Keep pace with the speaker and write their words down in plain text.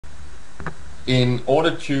In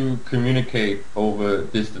order to communicate over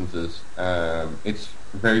distances, it's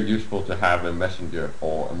very useful to have a messenger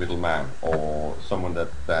or a middleman or someone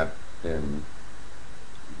that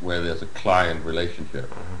where there's a client relationship.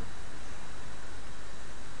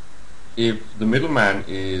 If the middleman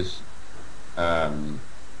is a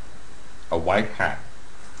white hat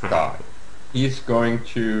guy, he's going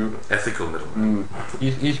to ethical middleman.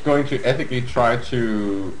 He's going to ethically try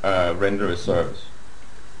to render a service.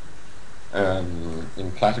 In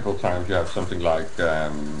classical times, you have something like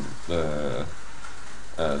the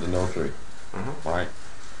notary, right,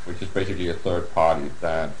 which is basically a third party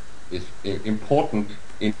that is important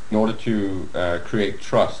in order to create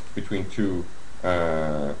trust between two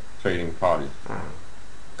trading parties.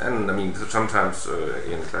 And I mean, sometimes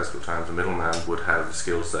in classical times, a middleman would have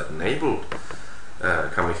skills that enabled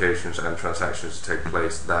communications and transactions to take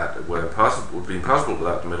place that would be impossible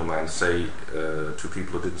without the middleman. Say, two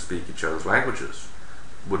people who didn't speak each other's languages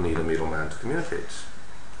would need a middleman to communicate.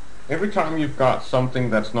 Every time you've got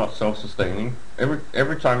something that's not self-sustaining,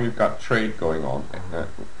 every time you've got trade going on,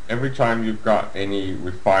 every time you've got any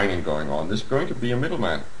refining going on, there's going to be a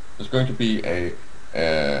middleman. There's going to be a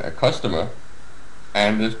customer,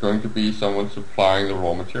 and there's going to be someone supplying the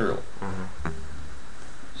raw material.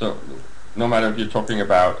 So no matter if you're talking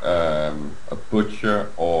about a butcher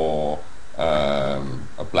or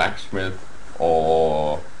a blacksmith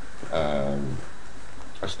or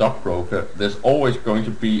a stockbroker, there's always going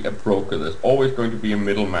to be a broker, there's always going to be a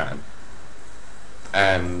middleman.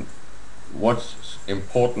 And what's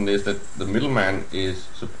important is that the middleman is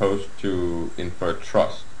supposed to infer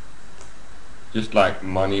trust, just like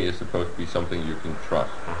money is supposed to be something you can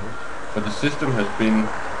trust. But the system has been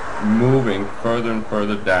moving further and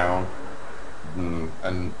further down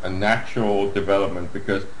a natural development,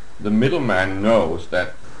 because the middleman knows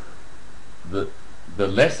that the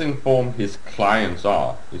less informed his clients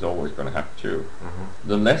are, he's always going to have two.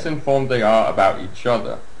 The less informed they are about each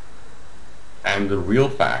other and the real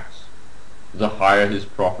facts, the higher his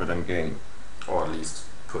profit and gain. Or at least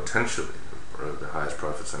potentially the highest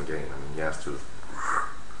profits and gain. I mean, he has to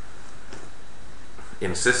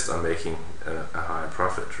insist on making a higher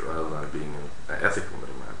profit rather than being an ethical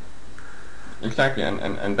middleman. Exactly,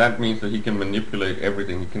 and that means that he can manipulate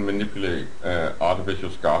everything. He can manipulate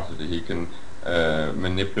artificial scarcity. He can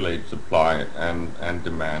manipulate supply and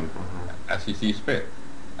demand as he sees fit.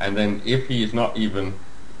 And then if he is not even,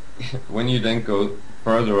 when you then go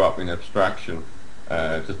further up in abstraction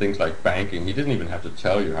to things like banking, he doesn't even have to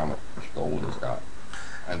tell you how much gold he's got.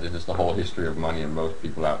 And this is the whole history of money, and most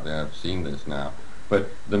people out there have seen this now.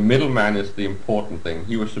 But the middleman is the important thing.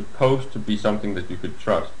 He was supposed to be something that you could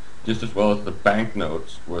trust, just as well as the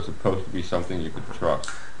banknotes were supposed to be something you could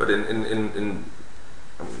trust. But in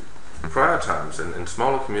prior times, in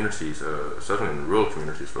smaller communities, certainly in rural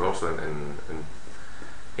communities, but also in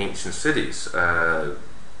ancient cities,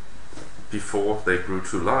 before they grew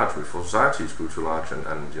too large, before societies grew too large and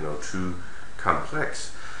too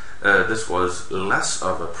complex, this was less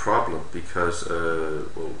of a problem, because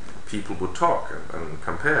people would talk and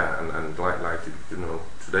compare, and like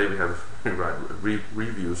today we have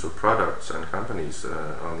reviews of products and companies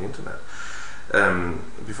on the internet.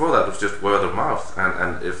 Before that, it was just word of mouth,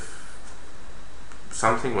 and if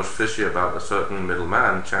something was fishy about a certain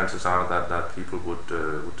middleman, chances are that people would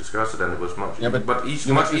discuss it, and it was much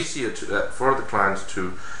easier for the clients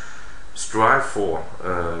to strive for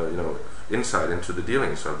insight into the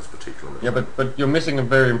dealings of this particular middleman. Yeah, but you're missing a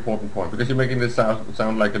very important point, because you're making this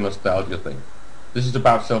sound like a nostalgia thing. This is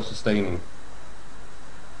about self-sustaining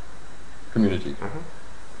community.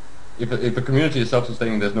 If a community is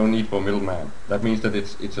self-sustaining, there's no need for a middleman. That means that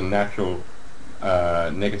it's a natural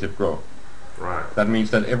negative growth. Right. That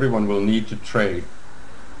means that everyone will need to trade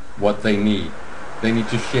what they need. They need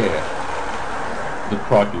to share the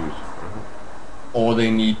produce, or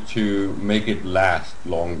they need to make it last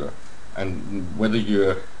longer. And whether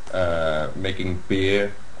you're making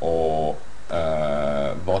beer or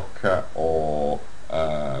vodka or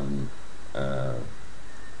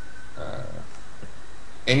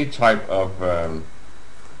any type of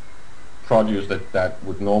produce that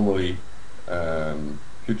would normally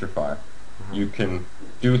putrefy, you can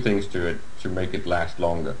do things to it to make it last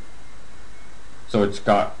longer. So it's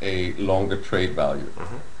got a longer trade value.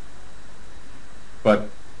 But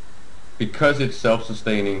because it's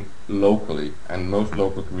self-sustaining locally, and most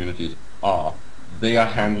local communities they are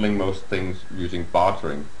handling most things using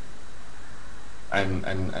bartering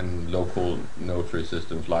and local notary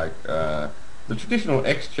systems, like the traditional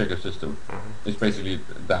exchequer system is basically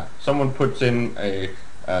that. Someone puts in a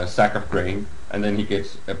sack of grain, and then he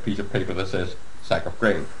gets a piece of paper that says sack of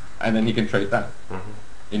grain, and then he can trade that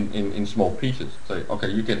Mm-hmm. in small pieces. Say, okay,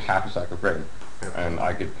 you get half a sack of grain, Yep. and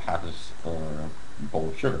I get half a bowl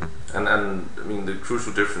of sugar. And I mean the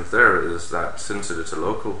crucial difference there is that since it is a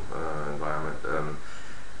local environment,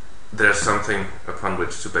 there's something upon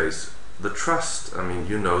which to base the trust. I mean,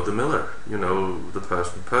 you know the miller, you know the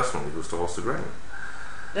person personally who stores the grain.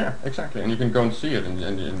 Yeah, exactly. And you can go and see it,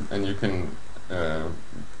 and you can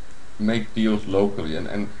make deals locally,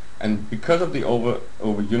 and because of the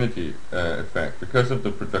over unity effect, because of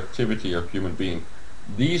the productivity of human beings,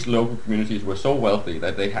 these local communities were so wealthy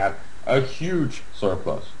that they had a huge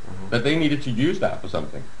surplus, that they needed to use that for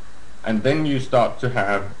something. And then you start to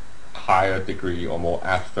have higher degree or more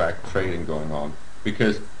abstract trading going on,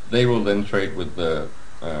 because they will then trade with the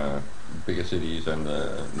bigger cities and the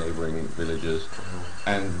neighboring villages,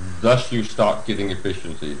 and thus you start getting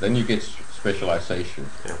efficiency. Then you get specialization,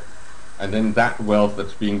 Yeah. and then that wealth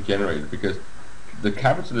that's being generated, because the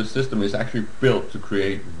capitalist system is actually built to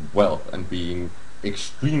create wealth and being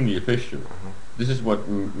extremely efficient. This is what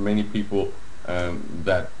many people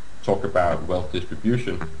that talk about wealth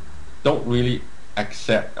distribution don't really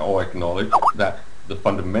accept or acknowledge, that the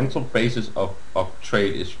fundamental basis of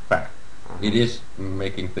trade is fact. It is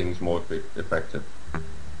making things more effective.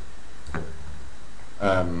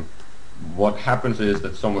 What happens is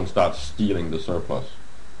that someone starts stealing the surplus.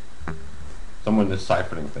 Someone is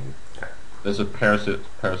siphoning things. Yeah. There's a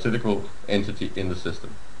parasitical entity in the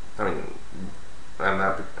system. I mean, and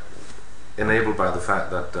that enabled by the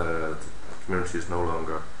fact that the community is no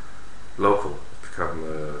longer local, it's become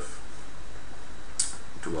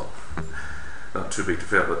well, not too big to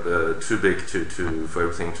fail, but too big to for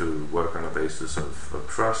everything to work on a basis of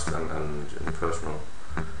trust and personal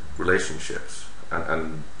relationships,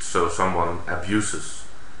 and so someone abuses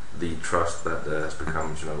the trust that has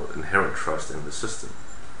become, you know, inherent trust in the system.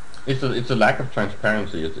 It's a lack of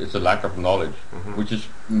transparency. It's a lack of knowledge, which is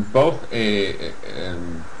both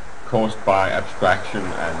caused by abstraction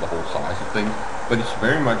and the whole size of things, but it's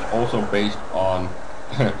very much also based on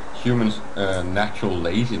humans' natural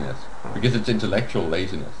laziness, because it's intellectual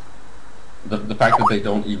laziness. The fact that they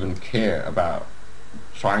don't even care about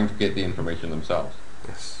trying to get the information themselves.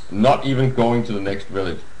 Yes. Not even going to the next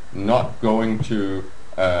village, not going to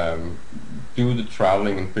do the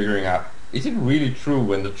traveling and figuring out, is it really true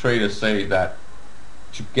when the traders say that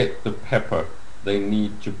to get the pepper they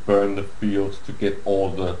need to burn the fields to get all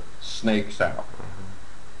the snakes out?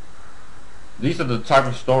 These are the type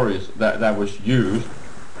of stories that was used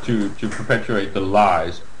to perpetuate the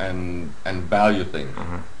lies and value things.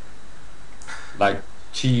 Like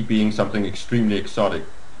tea being something extremely exotic.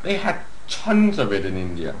 They had tons of it in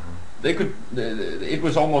India. They could. It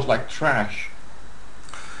was almost like trash.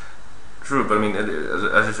 True, but I mean,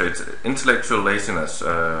 as you say, it's intellectual laziness,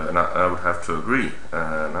 and I would have to agree.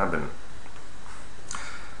 And I've been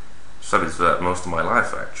subject to that most of my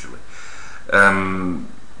life, actually.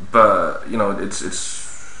 But you know, it's.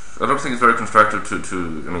 I don't think it's very constructive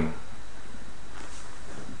to I mean,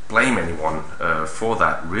 blame anyone for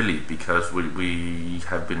that, really, because we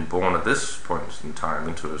have been born at this point in time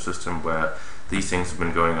into a system where these things have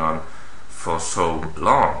been going on for so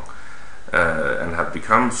long. And have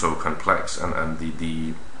become so complex, and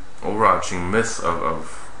the overarching myth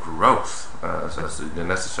of growth as the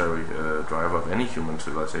necessary driver of any human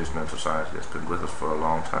civilization and society has been with us for a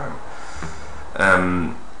long time.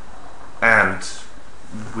 And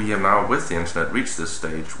we have now, with the internet, reached this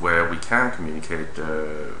stage where we can communicate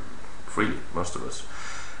freely, most of us.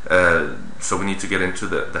 So we need to get into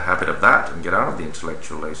the habit of that and get out of the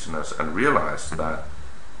intellectual laziness and realize that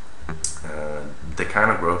the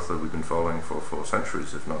kind of growth that we've been following for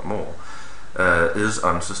centuries, if not more, is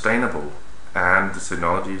unsustainable, and the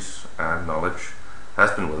technologies and knowledge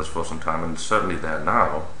has been with us for some time, and certainly there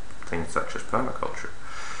now, things such as permaculture,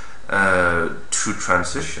 to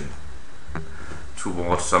transition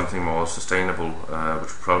towards something more sustainable,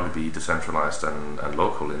 which would probably be decentralized and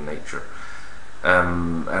local in nature.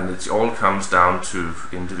 And it all comes down to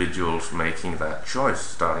individuals making that choice,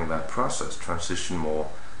 starting that process, transition more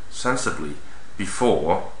sensibly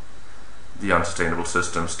before the unsustainable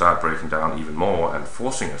systems start breaking down even more and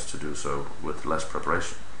forcing us to do so with less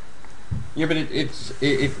preparation. Yeah, but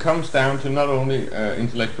it comes down to not only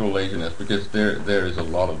intellectual laziness, because there is a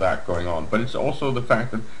lot of that going on, but it's also the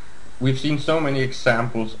fact that we've seen so many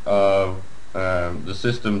examples of the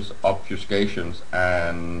system's obfuscations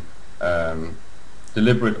and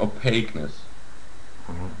deliberate opaqueness.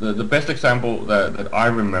 The best example that I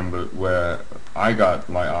remember where I got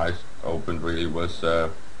my eyes opened really was the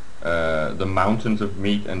mountains of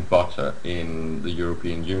meat and butter in the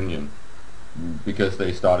European Union. because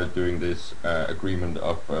they started doing this agreement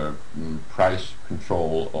of price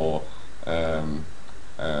control or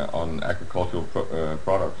on agricultural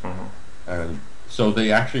products. And so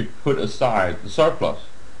they actually put aside the surplus.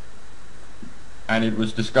 And it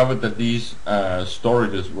was discovered that these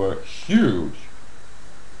storages were huge.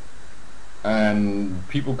 And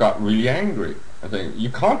people got really angry. I think you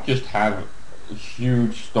can't just have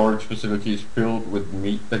huge storage facilities filled with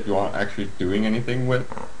meat that you aren't actually doing anything with.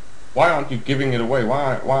 Why aren't you giving it away?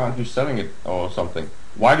 Why aren't you selling it or something?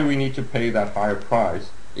 Why do we need to pay that higher price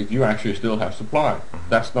if you actually still have supply?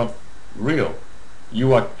 That's not real.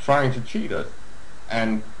 You are trying to cheat us.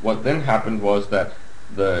 And what then happened was that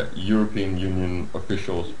the European Union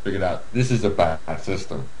officials figured out this is a bad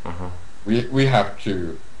system. We have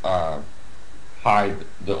to hide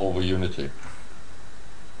the over unity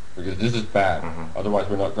because this is bad. Otherwise,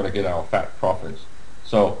 we're not going to get our fat profits.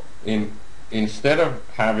 So instead of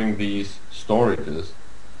having these storages,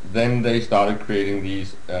 then they started creating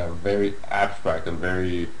these very abstract and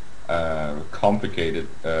very complicated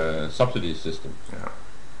subsidy systems,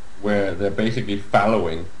 where they're basically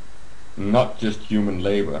fallowing not just human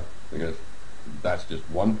labor, because that's just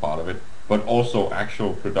one part of it, but also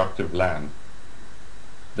actual productive land.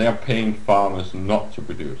 They are paying farmers not to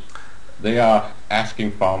produce. They are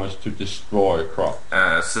asking farmers to destroy crops.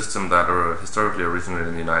 A system that historically originated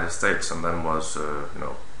in the United States and then was,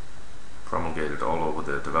 promulgated all over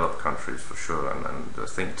the developed countries for sure, and I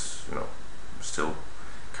think it's, still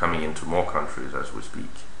coming into more countries as we speak.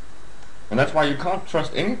 And that's why you can't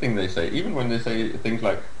trust anything they say, even when they say things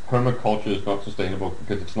like permaculture is not sustainable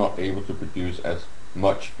because it's not able to produce as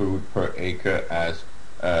much food per acre as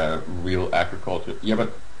real agriculture. Yeah,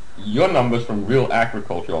 but your numbers from real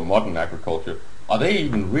agriculture or modern agriculture, are they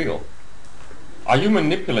even real? Are you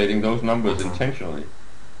manipulating those numbers intentionally?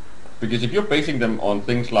 Because if you're basing them on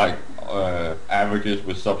things like averages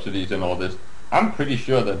with subsidies and all this, I'm pretty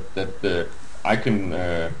sure that I can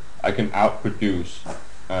outproduce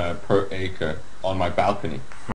per acre on my balcony.